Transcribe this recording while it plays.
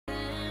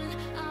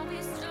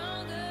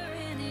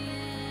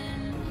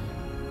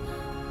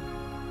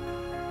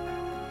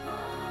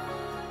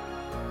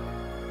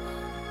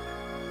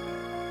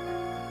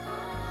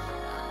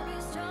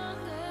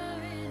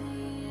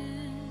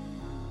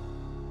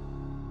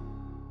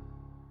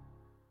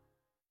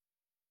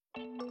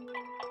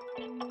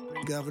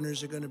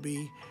Governors are going to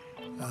be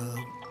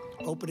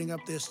opening up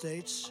their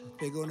states.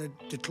 They're going to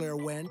declare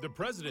when. The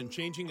president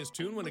changing his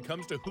tune when it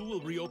comes to who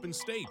will reopen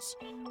states,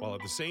 while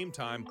at the same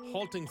time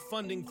halting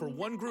funding for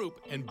one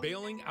group and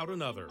bailing out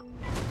another.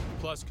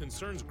 Plus,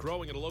 concerns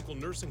growing at a local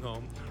nursing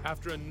home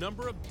after a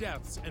number of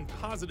deaths and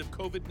positive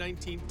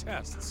COVID-19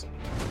 tests.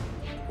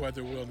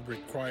 Whether we'll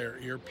require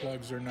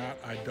earplugs or not,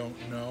 I don't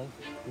know.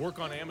 Work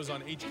on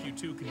Amazon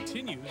HQ2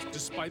 continues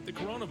despite the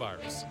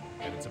coronavirus,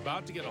 and it's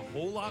about to get a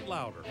whole lot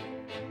louder.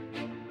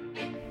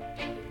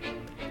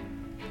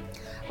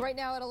 Right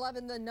now at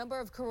 11, the number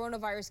of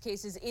coronavirus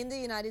cases in the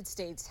United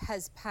States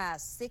has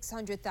passed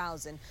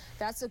 600,000.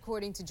 That's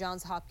according to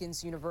Johns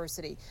Hopkins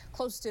University.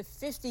 Close to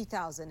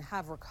 50,000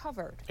 have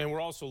recovered. And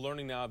we're also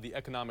learning now of the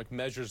economic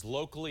measures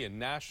locally and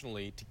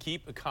nationally to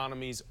keep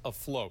economies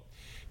afloat.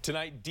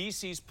 Tonight,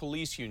 D.C.'s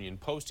police union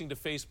posting to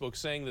Facebook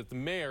saying that the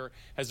mayor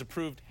has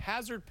approved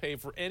hazard pay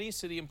for any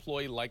city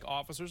employee like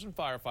officers and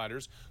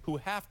firefighters who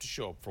have to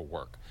show up for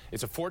work.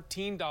 It's a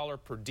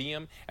 $14 per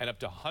diem and up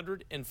to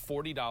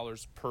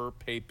 $140 per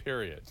pay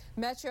period.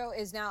 Metro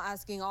is now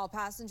asking all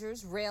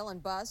passengers, rail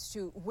and bus,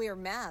 to wear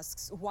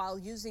masks while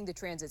using the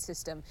transit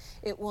system.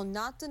 It will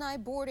not deny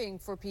boarding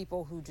for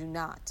people who do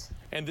not.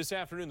 And this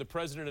afternoon, the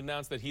president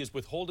announced that he is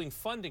withholding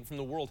funding from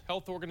the World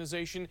Health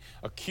Organization,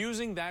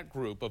 accusing that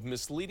group of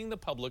misleading the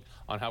public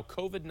on how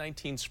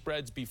COVID-19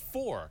 spreads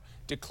before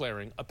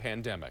declaring a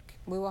pandemic.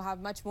 We will have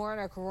much more on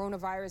our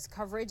coronavirus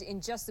coverage in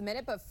just a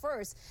minute, but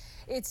first,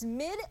 it's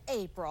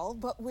mid-April,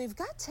 but we've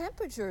got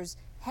temperatures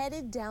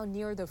headed down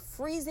near the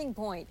freezing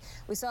point.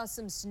 We saw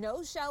some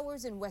snow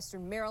showers in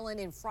western Maryland,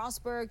 in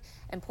Frostburg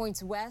and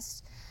points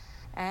west,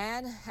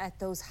 and at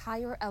those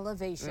higher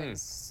elevations.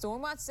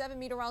 Stormwatch 7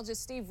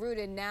 meteorologist Steve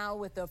Rudin now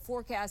with the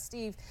forecast.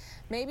 Steve,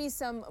 maybe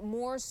some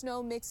more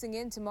snow mixing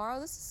in tomorrow.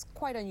 This is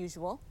quite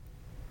unusual.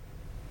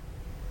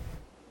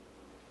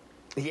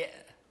 Yeah.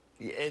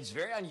 It's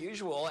very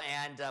unusual,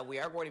 and we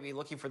are going to be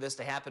looking for this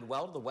to happen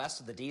well to the west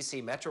of the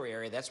D.C. metro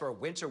area. That's where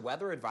winter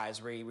weather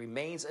advisory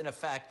remains in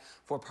effect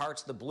for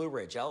parts of the Blue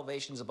Ridge,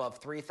 elevations above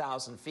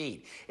 3,000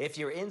 feet. If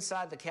you're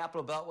inside the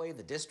Capital Beltway,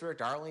 the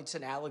district,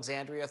 Arlington,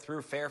 Alexandria,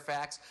 through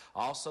Fairfax,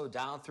 also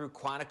down through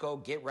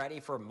Quantico, get ready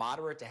for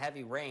moderate to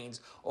heavy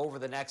rains over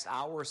the next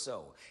hour or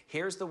so.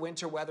 Here's the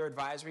winter weather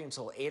advisory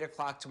until 8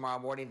 o'clock tomorrow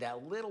morning,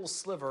 that little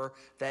sliver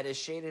that is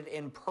shaded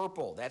in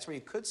purple. That's where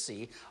you could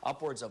see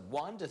upwards of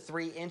 1 to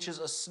 3 inches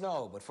of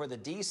snow. But for the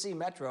D.C.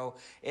 metro,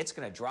 it's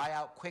going to dry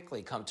out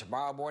quickly come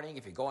tomorrow morning.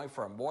 If you're going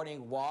for a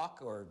morning walk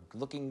or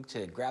looking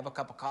to grab a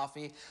cup of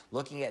coffee,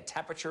 looking at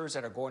temperatures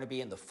that are going to be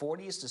in the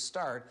 40s to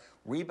start,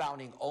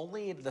 rebounding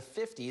only into the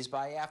 50s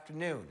by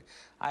afternoon.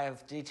 I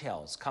have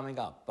details coming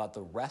up about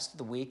the rest of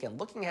the week and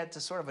looking ahead to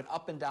sort of an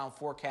up and down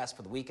forecast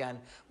for the weekend.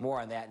 More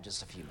on that in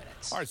just a few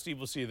minutes. All right, Steve,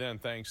 we'll see you then.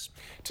 Thanks.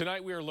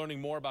 Tonight, we are learning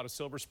more about a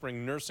Silver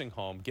Spring nursing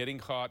home getting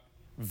caught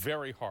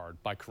very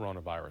hard by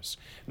coronavirus.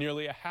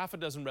 Nearly a half a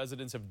dozen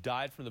residents have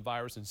died from the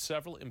virus and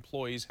several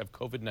employees have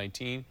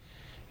COVID-19.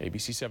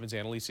 ABC 7's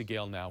Annalisa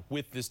Gale now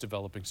with this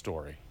developing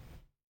story.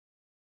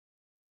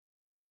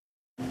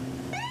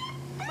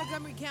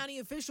 Montgomery County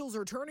officials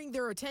are turning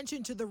their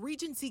attention to the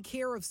Regency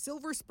care of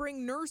Silver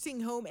Spring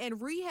Nursing Home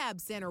and Rehab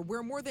Center,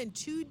 where more than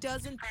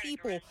 24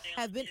 people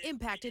have been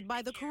impacted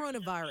by the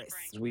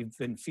coronavirus. We've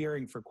been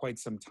fearing for quite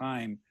some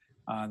time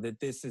that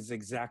this is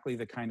exactly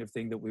the kind of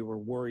thing that we were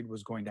worried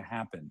was going to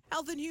happen.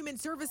 Health and Human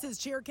Services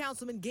Chair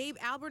Councilman Gabe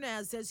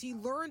Albernaz says he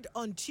learned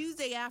on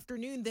Tuesday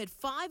afternoon that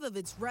 5 of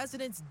its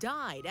residents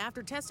died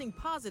after testing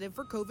positive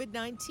for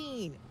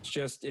COVID-19. It's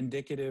just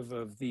indicative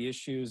of the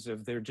issues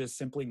of there just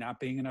simply not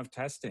being enough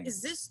testing. Is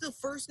this the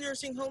first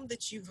nursing home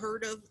that you've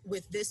heard of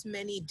with this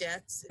many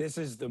deaths? This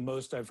is the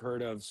most I've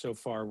heard of so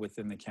far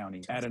within the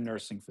county at a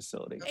nursing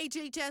facility.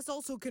 HHS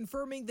also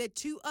confirming that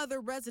 2 other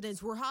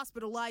residents were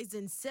hospitalized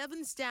and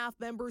 7 staff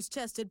members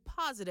tested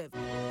positive.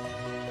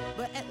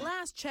 But at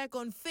last check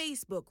on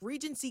Facebook,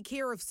 Regency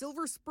Care of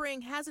Silver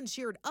Spring hasn't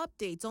shared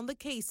updates on the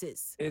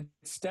cases.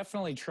 It's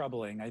definitely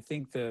troubling. I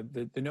think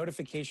the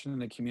notification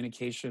and the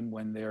communication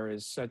when there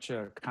is such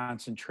a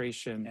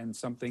concentration and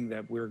something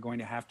that we're going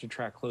to have to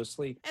track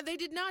closely. And they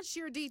did not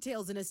share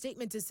details in a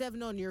statement to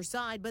 7 on Your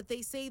Side, but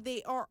they say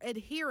they are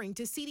adhering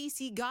to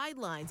CDC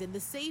guidelines and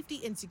the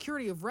safety and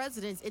security of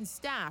residents and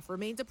staff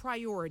remains a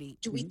priority.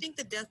 Do we think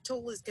the death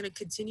toll is going to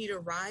continue to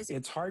rise?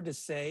 It's hard to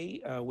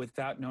say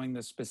without knowing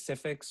the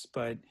specifics,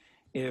 but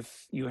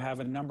if you have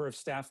a number of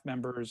staff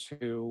members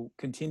who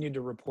continue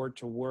to report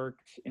to work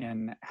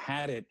and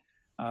had it,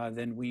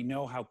 then we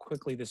know how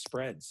quickly this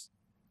spreads.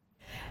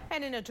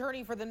 And an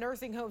attorney for the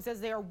nursing home says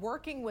they are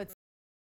working with